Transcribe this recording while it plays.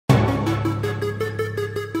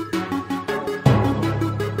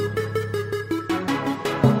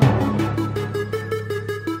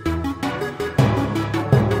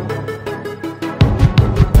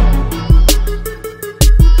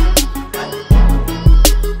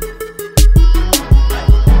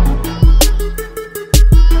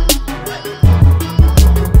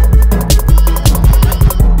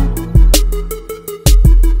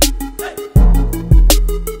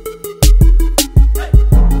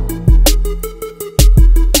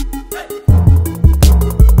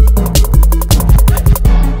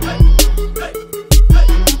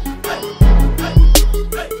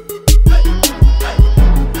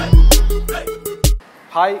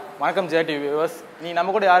வணக்கம் Jaya TV viewers. நீ நம்ம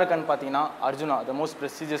கூட யாருக்குன்னு பார்த்தீங்கன்னா Arjuna, the most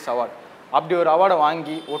prestigious award. அப்படி ஒரு அவார்டை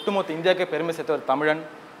வாங்கி ஒட்டுமொத்த இந்தியாவுக்கே பெருமை சேர்த்த ஒரு தமிழன்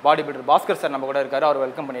பாடி பில்டர் பாஸ்கர் சார் நம்ம கூட இருக்காரு. அவர்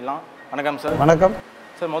வெல்கம் பண்ணிடலாம். வணக்கம் சார். வணக்கம்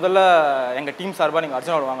சார். முதல்ல எங்கள் டீம் சார்பாக நீங்கள்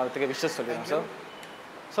அர்ஜுனா அவார்டு வாங்குறதுக்கு விஷஸ் சொல்லிடுங்க சார்.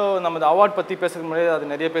 ஸோ நம்ம இந்த அவார்ட் பற்றி பேசுறதுக்கு முன்னாடி அது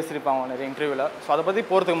நிறைய பேசியிருப்பாங்க நிறைய இன்டர்வியூவில். ஸோ அதை பற்றி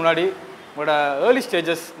போகிறதுக்கு முன்னாடி உங்களோட ஏர்லி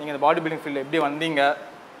ஸ்டேஜஸ், நீங்கள் இந்த பாடி பில்டிங் ஃபீல்டில் எப்படி வந்தீங்க,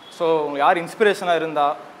 ஸோ உங்களுக்கு யார் இன்ஸ்பிரேஷனாக இருந்தா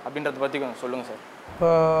அப்படின்றத பற்றி கொஞ்சம் சொல்லுங்கள் சார். இப்போ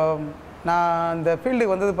நான் இந்த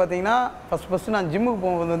ஃபீல்டுக்கு வந்தது பார்த்தீங்கன்னா ஃபஸ்ட்டு நான் ஜிம்முக்கு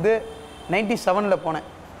போகும்போது வந்து 97 போனேன்.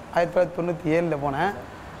 1997 போனேன்.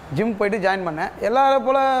 ஜிம் போயிட்டு ஜாயின் பண்ணேன். எல்லாரும்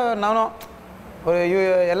போல் நானும் ஒரு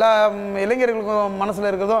எல்லா இளைஞர்களுக்கும் மனசில்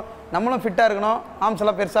இருக்கிறதும் நம்மளும் ஃபிட்டாக இருக்கணும், ஆர்ம்ஸ்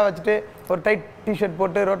எல்லாம் பெருசாக வச்சுட்டு ஒரு டைட் டிஷர்ட்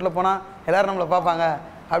போட்டு ரோட்டில் போனால் எல்லோரும் நம்மளை பார்ப்பாங்க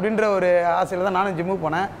அப்படின்ற ஒரு ஆசையில் தான் நானும் ஜிம்முக்கு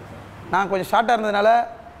போனேன். நான் கொஞ்சம் ஷார்ட்டாக இருந்ததுனால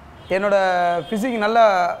என்னோடய ஃபிசிக் நல்லா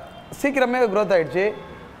சீக்கிரமே க்ரோத் ஆகிடுச்சு.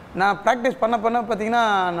 நான் ப்ராக்டிஸ் பண்ண பார்த்திங்கன்னா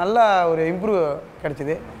நல்லா ஒரு இம்ப்ரூவ்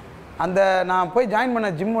கிடச்சிது. அந்த நான் போய் ஜாயின் பண்ண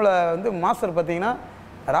ஜிம்மில் வந்து மாஸ்டர் பார்த்திங்கன்னா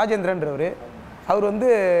ராஜேந்திரன்றவர். அவர் வந்து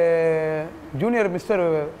ஜூனியர் மிஸ்டர்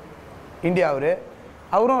இந்தியா.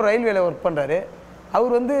 அவரும் ரயில்வேல ஒர்க் பண்ணுறாரு.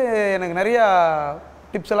 அவர் வந்து எனக்கு நிறையா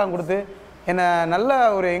டிப்ஸ் எல்லாம் கொடுத்து என்னை நல்லா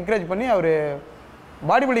ஒரு என்கரேஜ் பண்ணி அவர்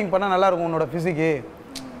பாடி பில்டிங் பண்ணால் நல்லாயிருக்கும் உன்னோட ஃபிசிக்கு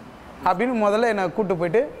அப்படின்னு முதல்ல என்னை கூப்பிட்டு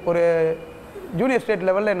போயிட்டு ஒரு ஜூனியர் ஸ்டேட்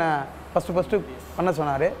லெவலில் என்னை ஃபஸ்ட்டு பண்ண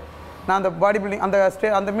சொன்னார். நான் அந்த பாடி பில்டிங்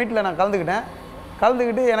அந்த மீட்டில் நான்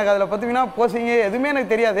கலந்துக்கிட்டு எனக்கு அதில் பார்த்திங்கன்னா போசிங்கு எதுவுமே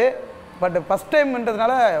எனக்கு தெரியாது. பட் ஃபஸ்ட்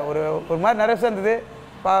டைம்ன்றதுனால ஒரு மாதிரி நர்வஸாக இருந்தது.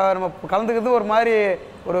 நம்ம கலந்துக்கிறது ஒரு மாதிரி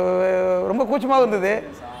ரொம்ப கூச்சமாக இருந்தது.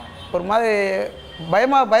 ஒரு மாதிரி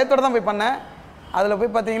பயத்தோடு தான் போய் பண்ணேன். அதில்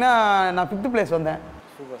போய் பார்த்தீங்கன்னா நான் 5th பிளேஸ் வந்தேன்.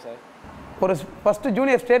 Super sir. ஒரு ஃபஸ்ட்டு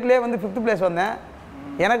ஜூனியர் ஸ்டேட்லேயே வந்து 5th பிளேஸ் வந்தேன்.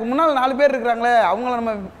 எனக்கு முன்னால் 4 பேர் இருக்கிறாங்களே, அவங்கள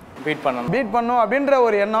நம்ம பீட் பண்ணணும் அப்படின்ற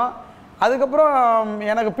ஒரு எண்ணம். அதுக்கப்புறம்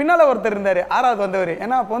எனக்கு பின்னால் ஒருத்தர் இருந்தார், 6வது வந்தவர்.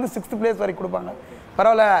 ஏன்னா அப்போ வந்து 6th பிளேஸ் வரைக்கும் கொடுப்பாங்க.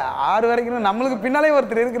 பரவாயில்ல, 6 வரைக்கும் நம்மளுக்கு பின்னாலே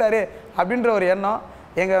ஒருத்தர் இருக்கிறாரு அப்படின்ற ஒரு எண்ணம்.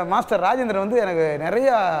 எங்கள் மாஸ்டர் ராஜேந்திரன் வந்து எனக்கு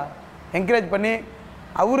நிறையா என்கரேஜ் பண்ணி,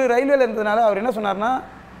 அவர் ரயில்வேல இருந்ததுனால அவர் என்ன சொன்னார்னா,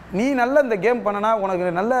 நீ நல்லா இந்த கேம் பண்ணனா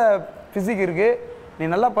உனக்கு நல்ல ஃபிசிக் இருக்குது, நீ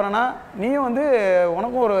நல்லா பண்ணனா நீயும் வந்து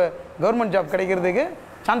உனக்கும் ஒரு கவர்மெண்ட் ஜாப் கிடைக்கிறதுக்கு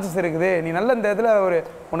சான்சஸ் இருக்குது, நீ நல்ல இந்த இதில்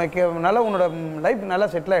உனக்கு நல்லா உன்னோட லைஃப் நல்லா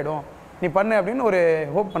செட்டில் ஆகிடும், நீ பண்ணு அப்படின்னு ஒரு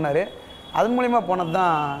ஹோப் பண்ணார். அதன் மூலிமா போனது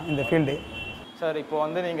தான் இந்த ஃபீல்டு. சார், இப்போ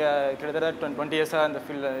வந்து நீங்கள் கிட்டத்தட்ட 20 இயர்ஸாக இந்த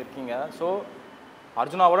ஃபீல்டில் இருக்கீங்க. ஸோ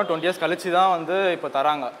அர்ஜுனாவோட 20 இயர்ஸ் கழிச்சு தான் வந்து இப்போ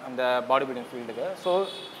தராங்க அந்த பாடி பில்டிங் ஃபீல்டுக்கு. ஸோ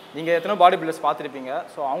நீங்கள் எத்தனை பாடி பில்டர்ஸ் பார்த்துருப்பீங்க.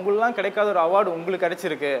 ஸோ அவங்களெலாம் கிடைக்காத ஒரு அவார்டு உங்களுக்கு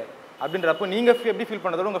கிடைச்சிருக்கு அப்படின்றப்போ நீங்கள் எப்படி ஃபீல்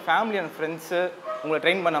பண்ணுறதோட உங்கள் ஃபேமிலி அண்ட் ஃப்ரெண்ட்ஸு, உங்களை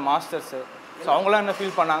ட்ரெயின் பண்ண மாஸ்டர்ஸு, ஸோ அவங்களாம் என்ன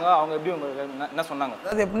ஃபீல் பண்ணாங்க, அவங்க எப்படி உங்களுக்கு என்ன சொன்னாங்க?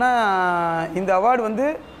 அது எப்படின்னா, இந்த அவார்டு வந்து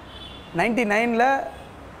 99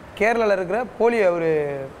 கேரளாவில் இருக்கிற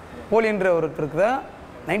போலின்ற ஒருத்தருக்கு தான்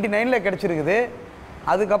 99 கிடச்சிருக்குது.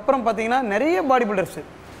 அதுக்கப்புறம் பார்த்திங்கன்னா நிறைய பாடி பில்டர்ஸு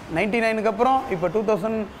 99க்கு அப்புறம் இப்போ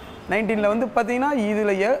 2019 வந்து பார்த்திங்கன்னா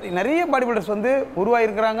இதில் நிறைய பாடி பில்டர்ஸ் வந்து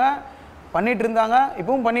உருவாகிருக்கிறாங்க, பண்ணிகிட்டு இருந்தாங்க,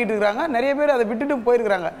 இப்பவும் பண்ணிகிட்டு இருக்கிறாங்க. நிறைய பேர் அதை விட்டுட்டு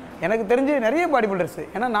போயிருக்கிறாங்க. எனக்கு தெரிஞ்சு நிறைய பாடி பில்டர்ஸு,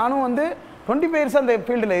 ஏன்னா நானும் வந்து 25 இயர்ஸாக அந்த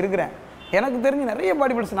ஃபீல்டில் இருக்கிறேன். எனக்கு தெரிஞ்சு நிறைய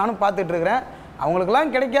பாடி பில்டர்ஸ் நானும் பார்த்துட்ருக்கிறேன்.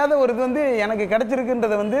 அவங்களுக்கெல்லாம் கிடைக்காத ஒரு இது வந்து எனக்கு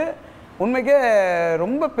கிடச்சிருக்குன்றதை வந்து உண்மைக்கே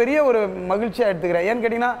ரொம்ப பெரிய ஒரு மகிழ்ச்சியாக எடுத்துக்கிறேன். ஏன்னு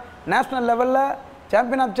கேட்டிங்கன்னா, நேஷ்னல் லெவலில்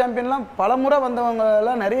சாம்பியன் ஆஃப் சாம்பியன்லாம் பல முறை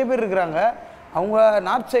வந்தவங்கலாம் நிறைய பேர் இருக்கிறாங்க. அவங்க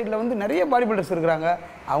நார்த் சைடில் வந்து நிறைய பாடி பில்டர்ஸ் இருக்கிறாங்க.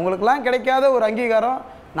 அவங்களுக்கெல்லாம் கிடைக்காத ஒரு அங்கீகாரம்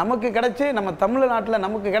நமக்கு கிடச்சி, நம்ம தமிழ்நாட்டில்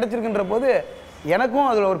நமக்கு கிடச்சிருக்குன்ற போது எனக்கும்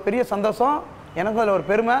அதில் ஒரு பெரிய சந்தோஷம், எனக்கும் அதில் ஒரு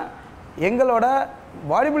பெருமை. எங்களோட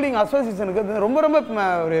பாடி பில்டிங் அசோசியேஷனுக்கு ரொம்ப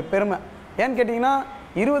ஒரு பெருமை. ஏன்னு கேட்டிங்கன்னா,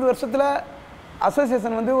 20 வருஷத்தில்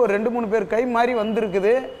அசோசியேஷன் வந்து ஒரு 2-3 பேர் கை மாறி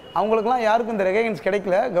வந்திருக்குது. அவங்களுக்குலாம் யாருக்கும் இந்த ரெகக்னைஸ்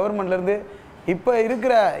கிடைக்கல கவர்மெண்ட்லேருந்து. இப்போ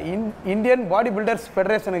இருக்கிற இந்தியன் பாடி பில்டர்ஸ்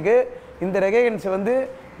ஃபெடரேஷனுக்கு இந்த ரெகக்னைஸ் வந்து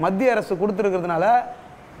மத்திய அரசு கொடுத்துருக்கிறதுனால,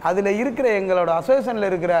 அதில் இருக்கிற எங்களோட அசோசியேஷனில்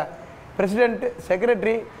இருக்கிற பிரசிடெண்ட்,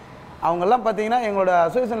 செக்ரட்டரி, அவங்கெல்லாம் பார்த்திங்கன்னா எங்களோட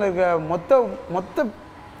அசோசியேஷனில் இருக்கிற மொத்த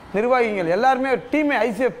நிர்வாகிகள் எல்லாருமே டீமே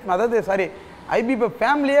ஐபிஎஃப்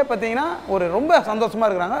ஃபேமிலியே பார்த்திங்கன்னா ரொம்ப சந்தோஷமாக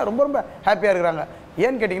இருக்கிறாங்க, ரொம்ப ஹாப்பியாக இருக்கிறாங்க.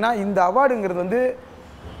 ஏன்னு கேட்டிங்கன்னா, இந்த அவார்டுங்கிறது வந்து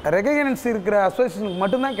ரெகக்னைஸ் இருக்கிற அசோசியேஷனுக்கு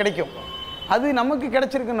மட்டும்தான் கிடைக்கும். அது நமக்கு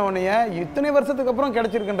கிடச்சிருக்குன்னொடனே, இத்தனை வருஷத்துக்கு அப்புறம்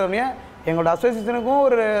கிடச்சிருக்குன்றவனே எங்களோட அசோசியேஷனுக்கும்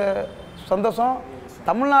ஒரு சந்தோஷம்,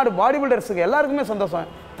 தமிழ்நாடு பாடி பில்டர்ஸுக்கு எல்லாருக்குமே சந்தோஷம்.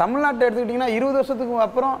 தமிழ்நாட்டை எடுத்துக்கிட்டிங்கன்னா 20 வருஷத்துக்கு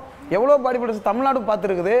அப்புறம் எவ்வளோ பாடி பில்டர்ஸ் தமிழ்நாடும்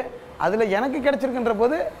பார்த்துருக்குது. அதில் எனக்கு கிடச்சிருக்குன்ற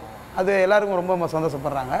போது அது எல்லாருக்கும் ரொம்ப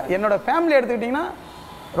சந்தோஷப்படுறாங்க. என்னோடய ஃபேமிலி எடுத்துக்கிட்டிங்கன்னா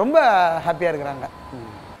ரொம்ப ஹாப்பியாக இருக்கிறாங்க.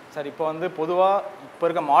 சார், இப்போ வந்து பொதுவாக இப்போ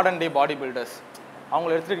இருக்க மாடர்ன் டே பாடி பில்டர்ஸ்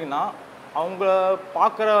அவங்கள எடுத்துக்கிட்டிங்கன்னா, அவங்கள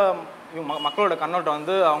பார்க்குற மக்களோட கண்ணோட்டம்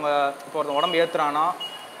வந்து, அவங்க இப்போ ஒரு உடம்பு ஏற்றுறான்னா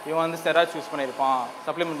இவன் வந்து ஸ்டெராய்ட்ஸ் யூஸ் பண்ணியிருப்பான்,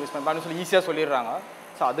 சப்ளிமெண்ட் யூஸ் பண்ணியிருப்பான்னு சொல்லி ஈஸியாக சொல்லிடுறாங்க.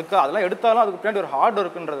 ஸோ அதெல்லாம் எடுத்தாலும் அதுக்கு பின்னாடி ஒரு ஹார்ட்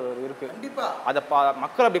ஒர்க்குன்றது ஒரு இருக்குது. கண்டிப்பாக அதை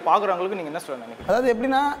மக்கள் அப்படி பார்க்குறவங்களுக்கு நீங்கள் என்ன சொல்ல நினைக்கிறீங்க? அதாவது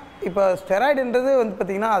எப்படின்னா இப்போ ஸ்டெராய்டுன்றது வந்து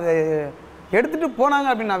பார்த்திங்கன்னா அதை எடுத்துகிட்டு போனாங்க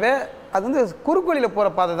அப்படின்னாவே அது வந்து குறுக்கு வழியில் போகிற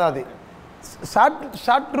பாதை தான். அது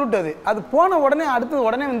ஷார்ட் ரூட். அது போன உடனே அடுத்தது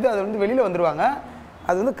உடனே வந்து அது வந்து வெளியில் வந்துடுவாங்க.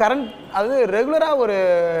 அது வந்து அது ரெகுலராக ஒரு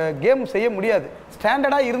கேம் செய்ய முடியாது,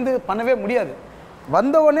 ஸ்டாண்டர்டாக இருந்து பண்ணவே முடியாது.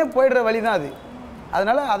 வந்த உடனே போயிடுற வழி தான் அது.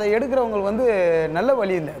 அதனால் அதை எடுக்கிறவங்களுக்கு வந்து நல்ல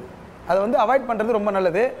வழி இல்லை. அதை வந்து அவாய்ட் பண்ணுறது ரொம்ப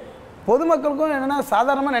நல்லது. பொதுமக்களுக்கும் என்னென்னா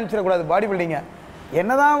சாதாரணமாக நினச்சிடக்கூடாது பாடி பில்டிங்கை.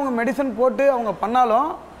 என்ன தான் அவங்க மெடிசன் போட்டு அவங்க பண்ணாலும்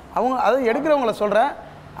அவங்க அதை எடுக்கிறவங்கள சொல்கிறேன்,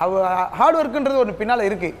 ஹார்ட் ஒர்க்குன்றது ஒன்று பின்னால்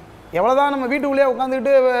இருக்குது. எவ்வளோ தான் நம்ம வீட்டுக்குள்ளேயே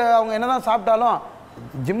உட்காந்துக்கிட்டு அவங்க என்ன தான் சாப்பிட்டாலும்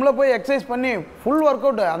ஜிம்மில் போய் எக்ஸசைஸ் பண்ணி ஃபுல் ஒர்க்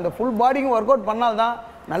அவுட், அந்த ஃபுல் பாடிக்கும் ஒர்க் அவுட் பண்ணால்தான்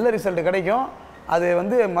நல்ல ரிசல்ட் கிடைக்கும். அது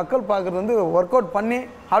வந்து மக்கள் பார்க்குறது வந்து ஒர்க் அவுட் பண்ணி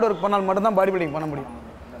ஹார்ட் ஒர்க் பண்ணால் மட்டும்தான் பாடி பில்டிங் பண்ண முடியும்.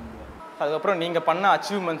 அதுக்கப்புறம் நீங்கள் பண்ண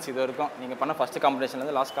அச்சீவ்மெண்ட்ஸ் இது இருக்கும், நீங்கள் பண்ண ஃபஸ்ட்டு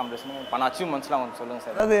காம்படிஷன்லேருந்து லாஸ்ட் காம்படிஷன் பண்ண அச்சீவ்மெண்ட்ஸ்லாம் கொஞ்சம் சொல்லுங்கள்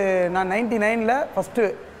சார். அது நான் 99ல் ஃபஸ்ட்டு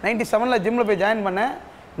 97ல் ஜிம்மில் போய் ஜாயின் பண்ணேன்.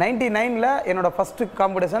 99ல் என்னோடய ஃபஸ்ட்டு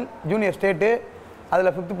காம்படிஷன் ஜூனியர் ஸ்டேட்டு,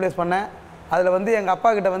 அதில் 5th ப்ளேஸ் பண்ணேன். அதில் வந்து எங்கள் அப்பா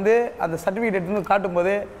கிட்ட வந்து அந்த சர்டிஃபிகேட் எடுத்து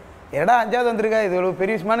காட்டும்போது எடா 5வது வந்திருக்கா, இது ஒரு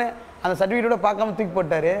பெரிய விஷயமான அந்த சர்டிஃபிகேட்டோட பார்க்காம தூக்கி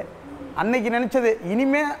போட்டார். அன்னைக்கு நினச்சது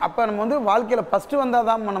இனிமேல் அப்போ நம்ம வந்து வாழ்க்கையில் ஃபஸ்ட்டு வந்தால்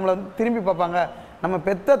தான் நம்மளை வந்து திரும்பி பார்ப்பாங்க. நம்ம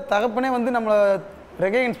பெத்த தகப்பனே வந்து நம்மளை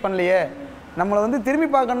ரெகனைஸ் பண்ணலையே, நம்மளை வந்து திரும்பி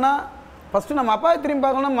பார்க்கணுன்னா ஃபஸ்ட்டு நம்ம அப்பாவை திரும்பி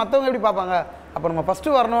பார்க்கணுன்னா மற்றவங்க எப்படி பார்ப்பாங்க, அப்போ நம்ம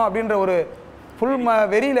ஃபஸ்ட்டு வரணும் அப்படின்ற ஒரு ஃபுல்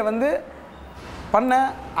வெறியில் வந்து பண்ண.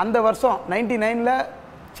 அந்த வருஷம் 99ல்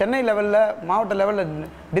சென்னை லெவலில், மாவட்ட லெவலில்,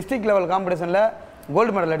 டிஸ்ட்ரிக்ட் லெவல் காம்படிஷனில்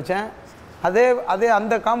கோல்டு மெடல் அடித்தேன். அதே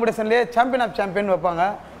அந்த காம்படிஷன்லேயே சாம்பியன் ஆஃப் சாம்பியன் வைப்பாங்க.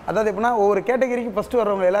 அதாவது எப்படின்னா ஒவ்வொரு கேட்டகரிக்கு ஃபஸ்ட்டு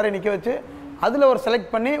வர்றவங்க எல்லாரையும் நிற்க வச்சு அதில் ஒரு செலக்ட்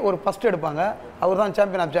பண்ணி ஒரு ஃபஸ்ட்டு எடுப்பாங்க. அவர் தான்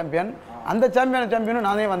சாம்பியன் ஆஃப் சாம்பியன். அந்த சாம்பியன் ஆஃப் சாம்பியனும்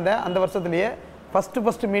நானே வந்தேன் அந்த வருஷத்துலேயே,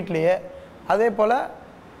 ஃபஸ்ட்டு மீட்லேயே. அதே போல்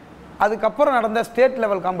அதுக்கப்புறம் நடந்த state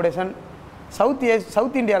level competition,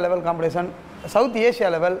 south India level competition, south Asia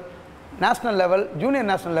level, national level, junior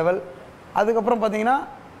national level. அதுக்கப்புறம் பார்த்திங்கன்னா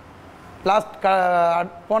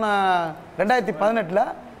போன 2018ல்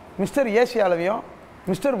மிஸ்டர் ஏஷியாவிலையும்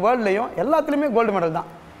மிஸ்டர் வேர்ல்ட்லேயும் எல்லாத்துலேயுமே கோல்டு மெடல் தான்.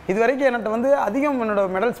 இது வரைக்கும் என்கிட்ட வந்து அதிகம்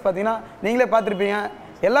என்னோடய மெடல்ஸ் பார்த்திங்கன்னா நீங்களே பார்த்துருப்பீங்க,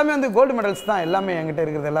 எல்லாமே வந்து கோல்டு மெடல்ஸ் தான் எல்லாமே என்கிட்ட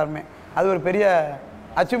இருக்கிறது எல்லாருமே. அது ஒரு பெரிய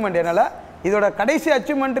அச்சீவ்மெண்ட். என்னால் இதோட கடைசி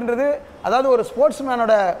அச்சீவ்மெண்ட்டுன்றது, அதாவது ஒரு ஸ்போர்ட்ஸ்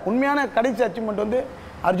மேனோட உண்மையான கடைசி அச்சீவ்மெண்ட் வந்து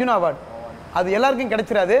அர்ஜுனா அவார்டு. அது எல்லாருக்கும்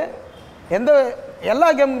கிடைச்சிடாது, எல்லா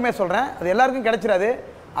கேமுக்குமே சொல்கிறேன், அது எல்லாருக்கும் கிடைச்சிடாது.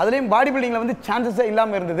 அதுலேயும் பாடி பில்டிங்கில் வந்து சான்சஸே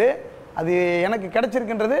இல்லாமல் இருந்தது. அது எனக்கு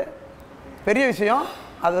கிடைச்சிருக்குன்றது பெரிய விஷயம்.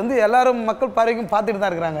 அது வந்து எல்லாரும் மக்கள் பார்வைக்கும் பார்த்துட்டு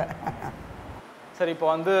தான் இருக்கிறாங்க. சார் இப்போ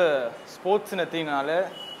வந்து ஸ்போர்ட்ஸ்னு எடுத்திங்கனாலே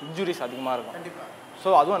இன்ஜுரிஸ் அதிகமாக இருக்கும். கண்டிப்பாக. ஸோ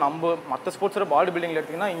அதுவும் நம்ம மற்ற ஸ்போர்ட்ஸோட பாடி பில்டிங்கில்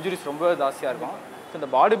எடுத்திங்கன்னா இன்ஜுரிஸ் ரொம்ப ஜாஸ்தியாக இருக்கும். ஸோ இந்த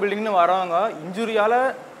பாடி பில்டிங்னு வரவங்க இன்ஜுரியால்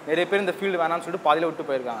நிறைய பேர் இந்த ஃபீல்டு வேணாம்னு சொல்லிட்டு பாதியில் விட்டு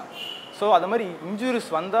போயிருக்காங்க. ஸோ அது மாதிரி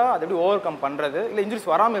இன்ஜுரிஸ் வந்தால் அதை எப்படி ஓவர் கம் பண்ணுறது, இல்லை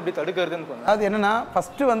இன்ஜுரிஸ் வராமல் எப்படி தடுக்கிறதுன்னு கொஞ்சம். அது என்னென்னா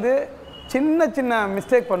ஃபஸ்ட்டு வந்து சின்ன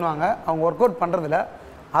மிஸ்டேக் பண்ணுவாங்க அவங்க ஒர்க் அவுட் பண்ணுறதுல.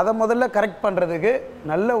 அதை முதல்ல கரெக்ட் பண்ணுறதுக்கு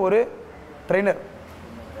நல்ல ஒரு ட்ரெயினர்.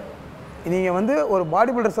 நீங்கள் வந்து ஒரு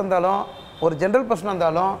பாடி பில்டர்ஸ் இருந்தாலும் ஒரு ஜென்ரல் பர்சனாக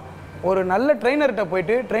இருந்தாலும் ஒரு நல்ல ட்ரெயினர்கிட்ட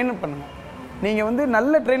போயிட்டு ட்ரெயின் பண்ணுங்கள். நீங்கள் வந்து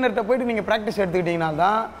நல்ல ட்ரெயினர்கிட்ட போயிட்டு நீங்கள் ப்ராக்டிஸ் எடுத்துக்கிட்டிங்கன்னா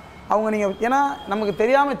தான் அவங்க நீங்கள், ஏன்னா நமக்கு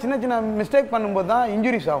தெரியாமல் சின்ன மிஸ்டேக் பண்ணும்போது தான்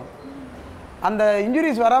இன்ஜுரிஸ் ஆகும். அந்த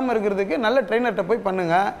இன்ஜுரிஸ் வராமல் இருக்கிறதுக்கு நல்ல ட்ரெயினர்கிட்ட போய்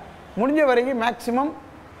பண்ணுங்கள். முடிஞ்ச வரைக்கும் மேக்ஸிமம்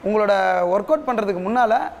உங்களோட ஒர்க் அவுட் பண்ணுறதுக்கு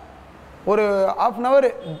முன்னால் ஒரு 1/2 hour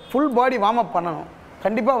full body warm up பண்ணணும்.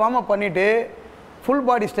 கண்டிப்பாக வார்ம் அப் பண்ணிவிட்டு ஃபுல்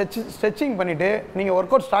பாடி ஸ்ட்ரெச்சிங் பண்ணிவிட்டு நீங்கள்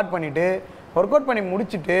ஒர்க் அவுட் ஸ்டார்ட் பண்ணிவிட்டு ஒர்க் அவுட் பண்ணி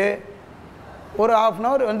முடிச்சுட்டு ஒரு 1/2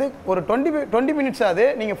 hour வந்து ஒரு 20 minutes ஆகுது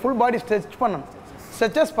நீங்கள் ஃபுல் பாடி ஸ்ட்ரெச் பண்ணணும்.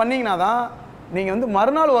 ஸ்ட்ரெச்சஸ் பண்ணிங்கன்னா தான் நீங்கள் வந்து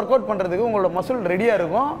மறுநாள் ஒர்க் அவுட் பண்ணுறதுக்கு உங்களோட மசில் ரெடியாக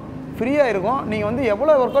இருக்கும், ஃப்ரீயாக இருக்கும். நீங்கள் வந்து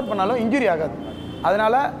எவ்வளோ ஒர்க் அவுட் பண்ணாலும் இன்ஜுரி ஆகாது.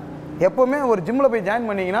 அதனால் எப்போவுமே ஒரு ஜிம்மில் போய் ஜாயின்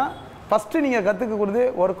பண்ணிங்கன்னா ஃபஸ்ட்டு நீங்கள் கற்றுக்கக்கூடாது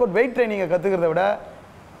ஒர்க் அவுட் வெயிட் ட்ரைனிங்கை கற்றுக்கிறத விட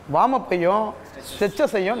வார்ம் அப்பையும்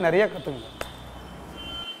ஸ்ட்ரெச்சஸையும் நிறையா கற்றுக்கணும்.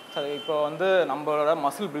 சார் இப்போ வந்து நம்மளோட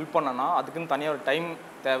மசில் பில்ட் பண்ணோன்னா அதுக்குன்னு தனியாக ஒரு டைம்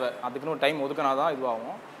தேவை, அதுக்குன்னு ஒரு டைம் ஒதுக்கினா தான்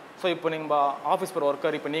இதுவாகும். ஸோ இப்போ நீங்கள் ஆஃபீஸ் போகிற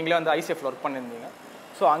ஒர்க்கர், இப்போ நீங்களே வந்து ஐசிஎஃப்ல ஒர்க் பண்ணியிருந்தீங்க.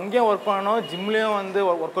 ஸோ அங்கேயும் ஒர்க் பண்ணணும், ஜிம்லேயும் வந்து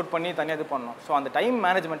ஒர்க் அவுட் பண்ணி தனியாக இது பண்ணணும். ஸோ அந்த டைம்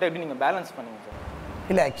மேனேஜ்மெண்ட்டை எப்படி நீங்கள் பேலன்ஸ் பண்ணீங்க சார்?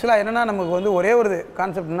 இல்லை, ஆக்சுவலாக என்னென்னா நமக்கு வந்து ஒரே ஒரு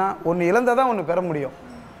கான்செப்ட்னா ஒன்று இழந்தால் தான் ஒன்று பெற முடியும்.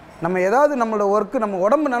 நம்ம ஏதாவது நம்மளோட ஒர்க்கு நம்ம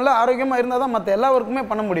உடம்பு நல்லா ஆரோக்கியமாக இருந்தால் தான் மற்ற எல்லா ஒர்க்குமே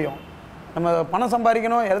பண்ண முடியும். நம்ம பணம்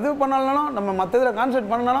சம்பாதிக்கணும், எது பண்ணாலும் நம்ம மற்ற இதில்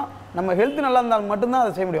கான்சென்ட்ரேட் பண்ணாலும் நம்ம ஹெல்த் நல்லா இருந்தால் மட்டும்தான்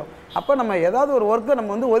அதை செய்ய முடியும். அப்போ நம்ம ஏதாவது ஒரு ஒர்க்கை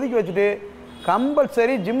நம்ம வந்து ஒதுக்கி வச்சுட்டு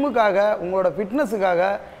கம்பல்சரி ஜிம்முக்காக உங்களோட ஃபிட்னஸுக்காக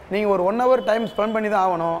நீங்கள் ஒரு 1 hour டைம் ஸ்பெண்ட் பண்ணி தான்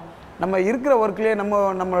ஆகணும். நம்ம இருக்கிற ஒர்க்லேயே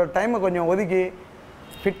நம்மளோட டைமை கொஞ்சம் ஒதுக்கி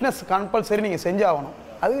ஃபிட்னஸ் கம்பல்சரி நீங்கள் செஞ்சு ஆகணும்.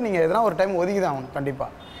 அதுக்கு நீங்கள் எதனா ஒரு டைம் ஒதுக்கி தான் ஆகணும் கண்டிப்பாக.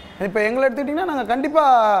 இப்போ எங்களை எடுத்துக்கிட்டிங்கன்னா நாங்கள்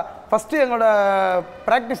கண்டிப்பாக ஃபஸ்ட்டு எங்களோட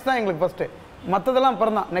ப்ராக்டிஸ் தான் எங்களுக்கு ஃபஸ்ட்டு, மற்றதெல்லாம்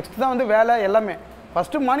அப்புறம் தான். நெக்ஸ்ட் தான் வந்து வேலை எல்லாமே.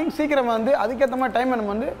 ஃபஸ்ட்டு மார்னிங் சீக்கிரம் வந்து அதுக்கேற்ற மாதிரி டைமை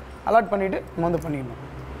நம்ம வந்து அலாட் பண்ணிவிட்டு நம்ம வந்து பண்ணிக்கணும்.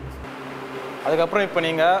 அதுக்கப்புறம் இப்போ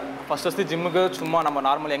நீங்கள் ஃபஸ்ட்டு ஜிம்முக்கு சும்மா நம்ம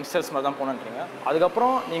நார்மல் யங்ஸ்டர்ஸ் மாதிரி தான் போகணுன்றீங்க.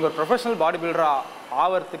 அதுக்கப்புறம் நீங்கள் ஒரு ப்ரொஃபஷனல் பாடி பில்டராக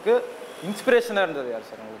ஆகிறதுக்கு இன்ஸ்பிரேஷனாக இருந்தது யார்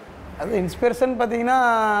சார் உங்களுக்கு? அது இன்ஸ்பிரேஷன் பார்த்தீங்கன்னா,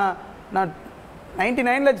 நான்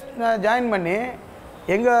 99ல் ஜாயின் பண்ணி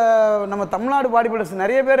நம்ம தமிழ்நாடு பாடி பில்டர்ஸ்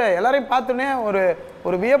நிறைய பேர் எல்லாரையும் பார்த்தோன்னே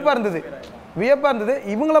ஒரு வியப்பாக இருந்தது.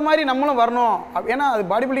 இவங்கள மாதிரி நம்மளும் வரணும். ஏன்னா அது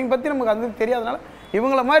பாடி பில்டிங் பற்றி நமக்கு அது தெரியாதனால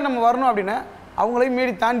இவங்கள மாதிரி நம்ம வரணும் அப்படின்னு அவங்களையும்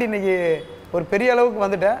மீறி தாண்டி இன்றைக்கி ஒரு பெரிய அளவுக்கு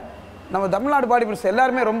வந்துட்டேன். நம்ம தமிழ்நாடு பாடி பில்டர்ஸ்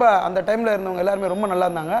எல்லாருமே ரொம்ப அந்த டைமில் இருந்தவங்க எல்லாருமே ரொம்ப நல்லா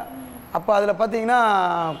இருந்தாங்க. அப்போ அதில் பார்த்தீங்கன்னா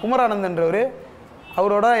குமரானந்தன்றவர்,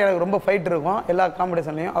 அவரோட எனக்கு ரொம்ப ஃபைட் இருக்கும் எல்லா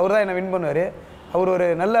காம்படிஷன்லையும். அவர் தான் என்னை வின் பண்ணுவார். அவர் ஒரு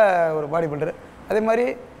நல்ல ஒரு பாடி பில்டர். அதே மாதிரி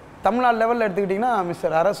தமிழ்நாடு லெவலில் எடுத்துக்கிட்டிங்கன்னா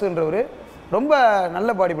மிஸ்டர் அரசுன்றவர் ரொம்ப நல்ல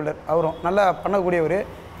பாடி பில்டர். அவரும் நல்லா பண்ணக்கூடியவர்.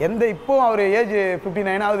 இப்போவும் அவர் ஏஜ்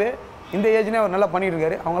 59 ஆகுது. இந்த ஏஜ்லேயே அவர் நல்லா பண்ணிகிட்டு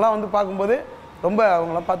இருக்காரு. அவங்களாம் வந்து பார்க்கும்போது ரொம்ப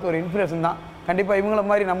அவங்களாம் பார்த்து ஒரு இன்ஸ்பிரேஷன் தான். கண்டிப்பாக இவங்கள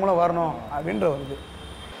மாதிரி நம்மளும் வரணும் அப்படின்ற ஒரு இது.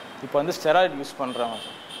 இப்போ வந்து ஸ்டெராய்டு யூஸ் பண்ணுறாங்க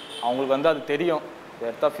சார், அவங்களுக்கு வந்து அது தெரியும்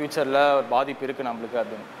எடுத்தா ஃப்யூச்சரில் ஒரு பாதிப்பு இருக்குது நம்மளுக்கு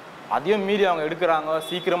அப்படின்னு. அதையும் மீறி அவங்க எடுக்கிறாங்க,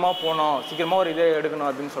 சீக்கிரமாக போகணும், சீக்கிரமாக ஒரு இதே எடுக்கணும்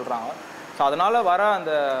அப்படின்னு சொல்கிறாங்க. ஸோ அதனால் வர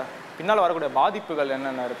அந்த பின்னால் வரக்கூடிய பாதிப்புகள்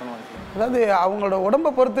என்னென்ன இருக்கணும்? அதாவது அவங்களோட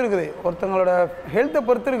உடம்பை பொறுத்து இருக்குது, ஒருத்தவங்களோட ஹெல்த்தை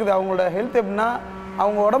பொறுத்து இருக்குது. அவங்களோட ஹெல்த் எப்படின்னா,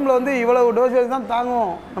 அவங்க உடம்புல வந்து இவ்வளவு டோசேஜ் தான்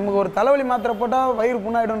தாங்கும். நமக்கு ஒரு தலைவலி மாத்திரை போட்டால் வயிறு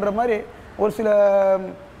புண்ணாயிடுன்ற மாதிரி ஒரு சில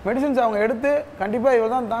மெடிசின்ஸ் அவங்க எடுத்து கண்டிப்பாக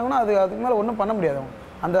இவ்வளோ தான் தாங்கணும். அதுக்கு மேலே ஒன்றும் பண்ண முடியாது. அவங்க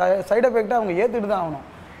அந்த சைடு எஃபெக்டை அவங்க ஏற்றுட்டு தான் ஆகணும்.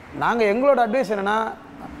 நாங்கள் எங்களோட அட்வைஸ் என்னென்னா,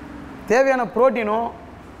 தேவையான ப்ரோட்டீனும்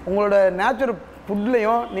உங்களோட நேச்சுரல்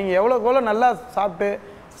ஃபுட்லேயும் நீங்கள் எவ்வளோக்கு நல்லா சாப்பிட்டு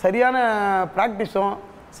சரியான ப்ராக்டிஸும்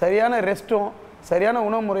சரியான ரெஸ்ட்டும் சரியான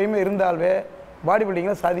உணவு முறையுமே இருந்தாலே பாடி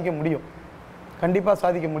பில்டிங்கில் சாதிக்க முடியும். கண்டிப்பாக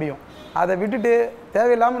சாதிக்க முடியும். அதை விட்டுட்டு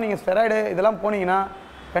தேவையில்லாமல் நீங்கள் ஸ்டெராய்டு இதெல்லாம் போனீங்கன்னா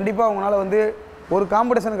கண்டிப்பாக உங்களால் வந்து ஒரு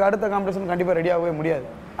காம்படிஷனுக்கு அடுத்த காம்படிஷன் கண்டிப்பாக ரெடியாகவே முடியாது.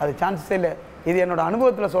 அது சான்ஸே இல்லை. இது என்னோடய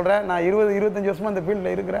அனுபவத்தில் சொல்கிறேன். நான் 20-25 வருஷமாக இந்த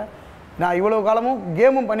ஃபீல்டில் இருக்கிறேன். நான் இவ்வளோ காலமும்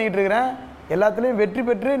கேமும் பண்ணிக்கிட்டு இருக்கிறேன். எல்லாத்துலேயும் வெற்றி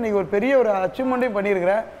பெற்று இன்றைக்கி ஒரு பெரிய ஒரு அச்சீவ்மெண்ட்டையும்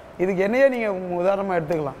பண்ணியிருக்கிறேன். இதுக்கு என்னையே நீங்கள் உதாரணமாக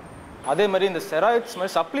எடுத்துக்கலாம். அதே மாதிரி இந்த ஸ்டெராய்ட்ஸ்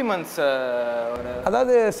மாதிரி சப்ளிமெண்ட்ஸ்,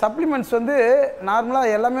 அதாவது சப்ளிமெண்ட்ஸ் வந்து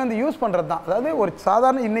நார்மலாக எல்லாமே வந்து யூஸ் பண்ணுறது தான். அதாவது ஒரு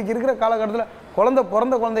சாதாரண இன்றைக்கி இருக்கிற காலகட்டத்தில்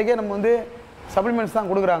பிறந்த குழந்தைக்கே நம்ம வந்து சப்ளிமெண்ட்ஸ் தான்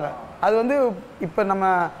கொடுக்குறாங்க. அது வந்து இப்போ நம்ம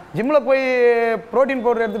ஜிம்மில் போய் ப்ரோட்டீன்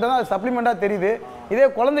பவுடர் எடுத்துகிட்டா தான் அது சப்ளிமெண்ட்டாக தெரியுது. இதே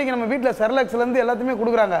குழந்தைக்கு நம்ம வீட்டில் செர்லாக்ஸ்லேருந்து எல்லாத்தையுமே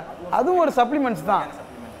கொடுக்குறாங்க, அதுவும் ஒரு சப்ளிமெண்ட்ஸ் தான்.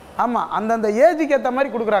 ஆமாம், அந்தந்த ஏஜுக்கு ஏற்ற மாதிரி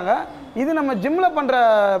கொடுக்குறாங்க. இது நம்ம ஜிம்மில் பண்ணுற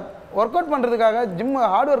ஒர்க் அவுட் பண்ணுறதுக்காக, ஜிம்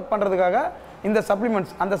ஹார்ட் ஒர்க் பண்ணுறதுக்காக இந்த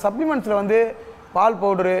சப்ளிமெண்ட்ஸ். அந்த சப்ளிமெண்ட்ஸில் வந்து பால்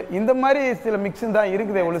பவுடரு இந்த மாதிரி சில மிக்ஸிங் தான்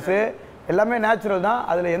இருக்குது. ஒழுசு எல்லாமே நேச்சுரல் தான்.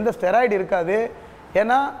 அதில் எந்த ஸ்டெராய்டு இருக்காது.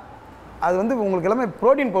 ஏன்னா அது வந்து உங்களுக்கு எல்லாமே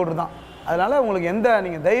ப்ரோட்டீன் பவுடர் தான். அதனால் உங்களுக்கு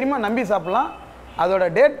நீங்கள் தைரியமாக நம்பி சாப்பிட்லாம். அதோட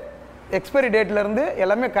எக்ஸ்பைரி டேட்லேருந்து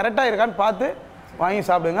எல்லாமே கரெக்டாக இருக்கான்னு பார்த்து வாங்கி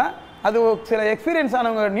சாப்பிடுங்க. அது சில எக்ஸ்பீரியன்ஸ்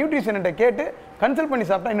ஆனவங்க நியூட்ரிஷன்கிட்ட கேட்டு கன்சல்ட் பண்ணி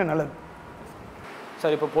சாப்பிட்டா இன்னும் நல்லது.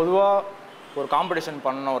 சார், இப்போ பொதுவாக ஒரு காம்படிஷன்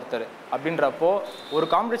பண்ணணும் ஒருத்தர் அப்படின்றப்போ ஒரு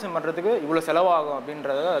காம்படிஷன் பண்ணுறதுக்கு இவ்வளோ செலவாகும்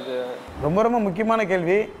அப்படின்றது அது ரொம்ப ரொம்ப முக்கியமான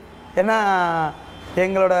கேள்வி. ஏன்னா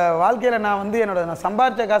எங்களோட வாழ்க்கையில் நான்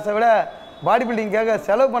சம்பாதிச்ச காசை விட பாடி பில்டிங்காக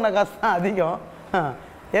செலவு பண்ண காசு தான் அதிகம்.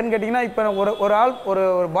 ஏன்னு கேட்டிங்கன்னா, இப்போ ஒரு ஆள்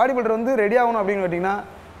ஒரு பாடி பில்டர் வந்து ரெடி ஆகணும் அப்படின்னு கேட்டிங்கன்னா,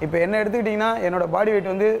 இப்போ என்ன எடுத்துக்கிட்டிங்கன்னா என்னோடய பாடி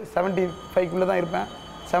வெயிட் வந்து 75 தான் இருப்பேன்.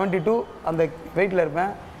 72 அந்த வெயிட்டில்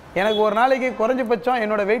இருப்பேன். எனக்கு ஒரு நாளைக்கு குறைஞ்சபட்சம்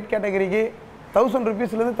என்னோடய வெயிட் கேட்டகரிக்கு 1000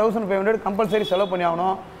 rupeesலேருந்து 1500 கம்பல்சரி செலவு பண்ணி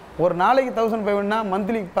ஆகணும். ஒரு நாளைக்கு 1500னா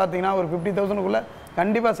மந்த்லி பார்த்தீங்கன்னா ஒரு 50,000க்குள்ளே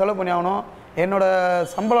கண்டிப்பாக செலவு பண்ணி ஆகணும். என்னோடய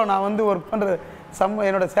சம்பளம் நான் வந்து ஒர்க் பண்ணுற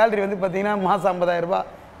என்னோடய சேலரி வந்து பார்த்திங்கன்னா மாதம் 50,000 ரூபாய்.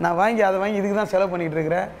 நான் அதை வாங்கி இதுக்கு தான் செலவு பண்ணிகிட்டு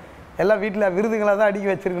இருக்கிறேன். எல்லாம் வீட்டில் விருதுங்களாக தான் அடுக்கி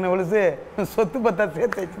வச்சுருக்கேன். ஒழுசு சொத்து பத்தா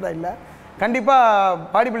சேர்த்து வச்சு தான் இல்லை. கண்டிப்பாக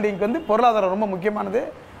பாடி பில்டிங்க்கு வந்து பொருளாதாரம் ரொம்ப முக்கியமானது.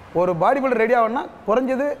 ஒரு பாடி பில்டர் ரெடி ஆகணும்னா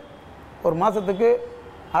குறைஞ்சது ஒரு மாதத்துக்கு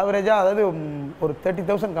ஆவரேஜாக அதாவது ஒரு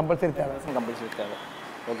 30,000 கம்பல்சரி தேவை.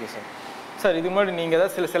 Okay sir. சார், இதுக்கு முன்னாடி நீங்கள்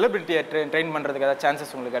ஏதாவது சில செலிபிரிட்டியை ட்ரெயின் பண்ணுறதுக்கு ஏதாவது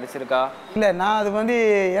சான்சஸ் உங்களுக்கு கிடச்சிருக்கா? இல்லை, நான் அது வந்து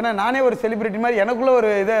ஏன்னா நானே ஒரு செலிபிரிட்டி மாதிரி எனக்குள்ளே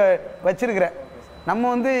ஒரு இதை வச்சுருக்கிறேன். நம்ம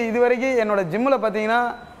வந்து இது வரைக்கும் என்னோடய ஜிம்மில் பார்த்தீங்கன்னா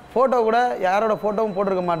ஃபோட்டோ கூட யாரோட ஃபோட்டோவும்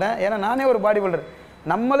போட்டிருக்க மாட்டேன். ஏன்னா நானே ஒரு பாடி பில்டர்.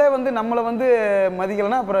 நம்மளை வந்து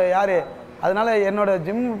மதிக்கலைன்னா அப்புறம் யார்? அதனால் என்னோடய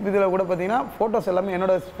ஜிம் இதில் கூட பார்த்திங்கன்னா ஃபோட்டோஸ் எல்லாமே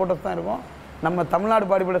என்னோடய ஃபோட்டோஸ் தான் இருக்கும். நம்ம தமிழ்நாடு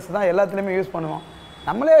பாடி பில்டர்ஸ் தான் எல்லாத்துலேயுமே யூஸ் பண்ணுவோம்.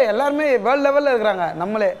 நம்மளே எல்லாருமே வேர்ல்டு லெவலில் இருக்கிறாங்க.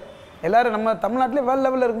 எல்லோரும் நம்ம தமிழ்நாட்டிலே வேர்ல்டு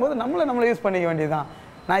லெவலில் இருக்கும்போது நம்மளை யூஸ் பண்ணிக்க வேண்டியது தான்.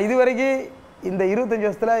 நான் இது வரைக்கும் இந்த 25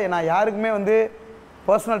 வருஷத்தில் நான் யாருக்குமே வந்து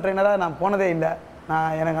பர்சனல் ட்ரெயினராக நான் போனதே இல்லை.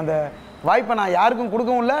 எனக்கு அந்த வாய்ப்பை நான் யாருக்கும்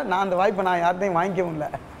கொடுக்கவும் இல்லை. நான் அந்த வாய்ப்பை நான் யார்கிட்டையும் வாங்கிக்கவும் இல்லை.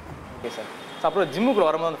 Okay sir. அப்புறம் ஜிம்முக்குள்ளே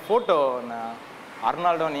வரும்போது அந்த ஃபோட்டோ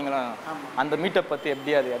அர்னால்டோ நீங்களும் அந்த மீட்டப் பற்றி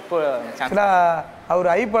எப்படி, அது எப்போ? ஆக்சுவலாக அவர்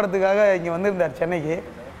ஐ படத்துக்காக இங்கே வந்திருந்தார் சென்னைக்கு.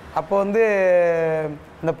 அப்போ வந்து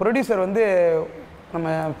இந்த ப்ரொடியூசர் வந்து நம்ம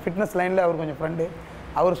ஃபிட்னஸ் லைனில் அவர் கொஞ்சம் ஃப்ரெண்டு,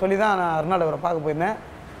 அவர் சொல்லி தான் நான் அர்னால்டு அவரை பார்க்க போயிருந்தேன்.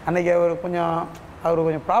 அன்றைக்கி அவர்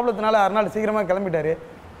கொஞ்சம் ப்ராப்ளத்தினால அர்னால்டு சீக்கிரமாக கிளம்பிட்டார்.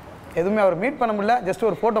 எதுவுமே அவர் மீட் பண்ண முடியல, ஜஸ்ட்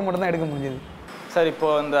ஒரு ஃபோட்டோ மட்டும் தான் எடுக்க முடிஞ்சது. சார்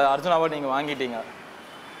இப்போது இந்த அர்ஜுன் அவார்டு நீங்கள் வாங்கிட்டீங்க.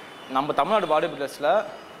 நம்ம தமிழ்நாடு பாடி பில்டர்ஸில்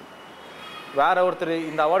வேறு ஒருத்தர்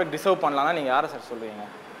இந்த அவார்டுக்கு டிசர்வ் பண்ணலான்னா நீங்கள் யாரை சார் சொல்லுவீங்க?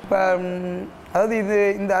 இப்போ அதாவது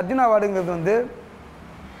இந்த அர்ஜுன் அவார்டுங்கிறது வந்து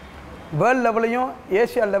வேர்ல்டு லெவல்லையும்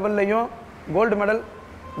ஏஷியா லெவல்லையும் கோல்டு மெடல்,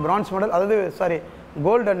 பிரான்ஸ் மெடல், அதாவது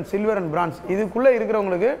gold and silver and France இதுக்குள்ளே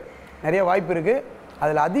இருக்கிறவங்களுக்கு நிறைய வாய்ப்பு இருக்குது.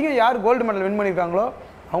 அதில் அதிகம் யார் கோல்டு மெடல் வின் பண்ணியிருக்காங்களோ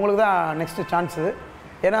அவங்களுக்கு தான் நெக்ஸ்ட்டு சான்ஸு.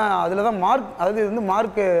 ஏன்னா அதில் தான் மார்க், அதாவது வந்து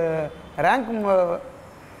மார்க்கு ரேங்க்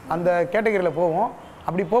அந்த கேட்டகரியில் போவோம்.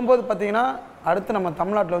 அப்படி போகும்போது பார்த்திங்கன்னா அடுத்து நம்ம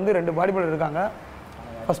தமிழ்நாட்டில் வந்து 2 பாடி பில்டர் இருக்காங்க.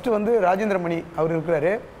 ஃபஸ்ட்டு வந்து ராஜேந்திரமணி அவர்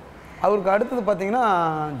இருக்கிறாரு. அவருக்கு அடுத்தது பார்த்திங்கன்னா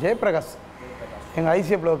ஜெயபிரகாஷ் எங்கள்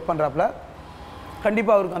ஐசிஎஃப்பில் ஒர்க் பண்ணுறாப்புல.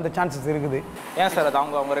 கண்டிப்பாக அவருக்கு அந்த சான்சஸ் இருக்குது. ஏன் சார் அது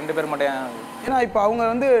அவங்க 2 பேர் மட்டும்? ஏன்னா இப்போ அவங்க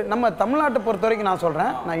வந்து நம்ம தமிழ்நாட்டை பொறுத்த வரைக்கும் நான்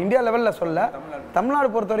சொல்கிறேன், நான் இந்தியா லெவலில் சொல்ல, தமிழ்நாடு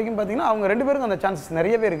பொறுத்த வரைக்கும் பார்த்திங்கன்னா அவங்க 2 பேருக்கும் அந்த சான்சஸ்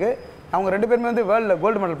நிறையவே இருக்குது. அவங்க 2 பேருமே வந்து வேர்ல்டில்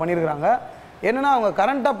கோல்டு மெடல் பண்ணியிருக்கிறாங்க. என்னென்னா அவங்க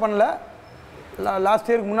கரண்ட்டாக பண்ணல, லாஸ்ட்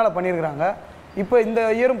இயருக்கு முன்னால் பண்ணியிருக்கிறாங்க. இப்போ இந்த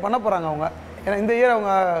இயரும் பண்ண போகிறாங்க அவங்க. ஏன்னா இந்த இயர்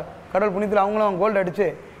அவங்க கடவுள் புண்ணியத்தில் அவங்களும் கோல்டு அடித்து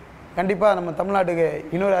கண்டிப்பாக நம்ம தமிழ்நாட்டுக்கு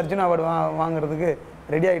இன்னொரு அர்ஜுன் அவார்டு வாங்குறதுக்கு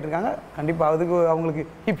ரெடி ஆகிட்டு இருக்காங்க. கண்டிப்பாக அதுக்கு அவங்களுக்கு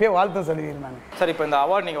இப்போயே வாழ்த்து சொல்லியிருந்தாங்க. சார் இப்போ இந்த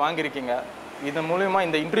அவார்டு நீங்கள் வாங்கியிருக்கீங்க, இது மூலிமா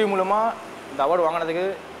இந்த இன்டர்வியூ மூலமாக இந்த அவார்டு வாங்கினதுக்கு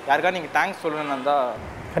யாருக்காவது நீங்கள் தேங்க்ஸ் சொல்லணும்னு இருந்தால்?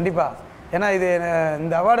 கண்டிப்பாக. ஏன்னா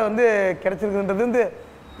இந்த அவார்டு வந்து கிடச்சிருக்குன்றது வந்து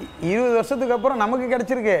 20 வருஷத்துக்கு அப்புறம் நமக்கு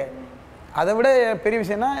கிடச்சிருக்கு. அதை விட பெரிய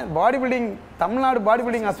விஷயம்னா body building, Tamil Nadu body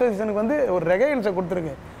building அசோசியேஷனுக்கு வந்து ஒரு ரெகக்னிஷனை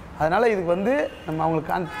கொடுத்துருக்கு. அதனால் இதுக்கு வந்து நம்ம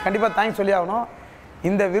அவங்களுக்கு கண்டிப்பாக தேங்க்ஸ் சொல்லி ஆகணும்.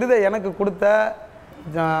 இந்த விருதை எனக்கு கொடுத்த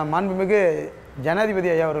மாண்புமிகு ஜனாதிபதி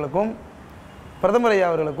ஐயா அவர்களுக்கும், பிரதமர் ஐயா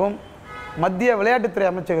அவர்களுக்கும், மத்திய விளையாட்டுத்துறை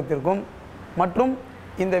அமைச்சகத்திற்கும் மற்றும்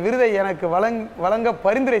இந்த விருதை எனக்கு வழங்க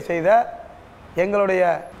பரிந்துரை செய்த எங்களுடைய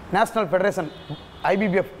national federation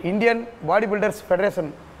ஐபிபிஎஃப் Indian body builders federation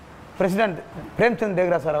president Premchand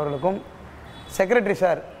தேக்ரா sir அவர்களுக்கும், செக்ரட்டரி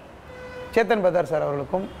சார் சேத்தன் பதார் சார்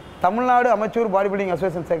அவர்களுக்கும், Tamil Nadu amateur body building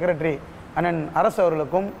association secretary அண்ணன் அரசு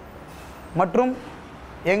அவர்களுக்கும், மற்றும்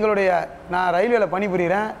நான் ரயில்வேயில்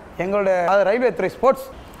பணிபுரிகிறேன், எங்களுடைய ரயில்வே துறை ஸ்போர்ட்ஸ்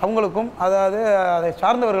அவங்களுக்கும், அதாவது அதை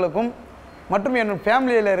சார்ந்தவர்களுக்கும், மற்றும் என்னோடய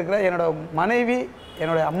ஃபேமிலியில் இருக்கிற என்னோடய மனைவி,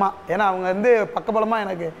 என்னுடைய அம்மா, ஏன்னா அவங்க வந்து பக்கபலமாக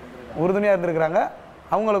எனக்கு உறுதுணையாக இருந்திருக்கிறாங்க,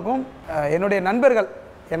 அவங்களுக்கும், என்னுடைய நண்பர்கள்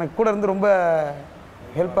எனக்கு கூட இருந்து ரொம்ப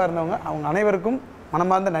ஹெல்ப்பாக இருந்தவங்க, அவங்க அனைவருக்கும்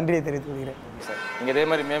மனமார்ந்த நன்றியை தெரிவித்துக் கொள்கிறேன். சார் நீங்கள் இதே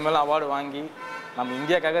மாதிரி மேலும் அவார்டு வாங்கி நம்ம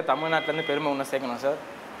இந்தியாவுக்காக தமிழ்நாட்டிலேருந்து பெருமை ஒன்று சேர்க்கணும் சார்.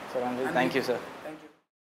 சார் நன்றி. Thank you sir. தேங்க்யூ.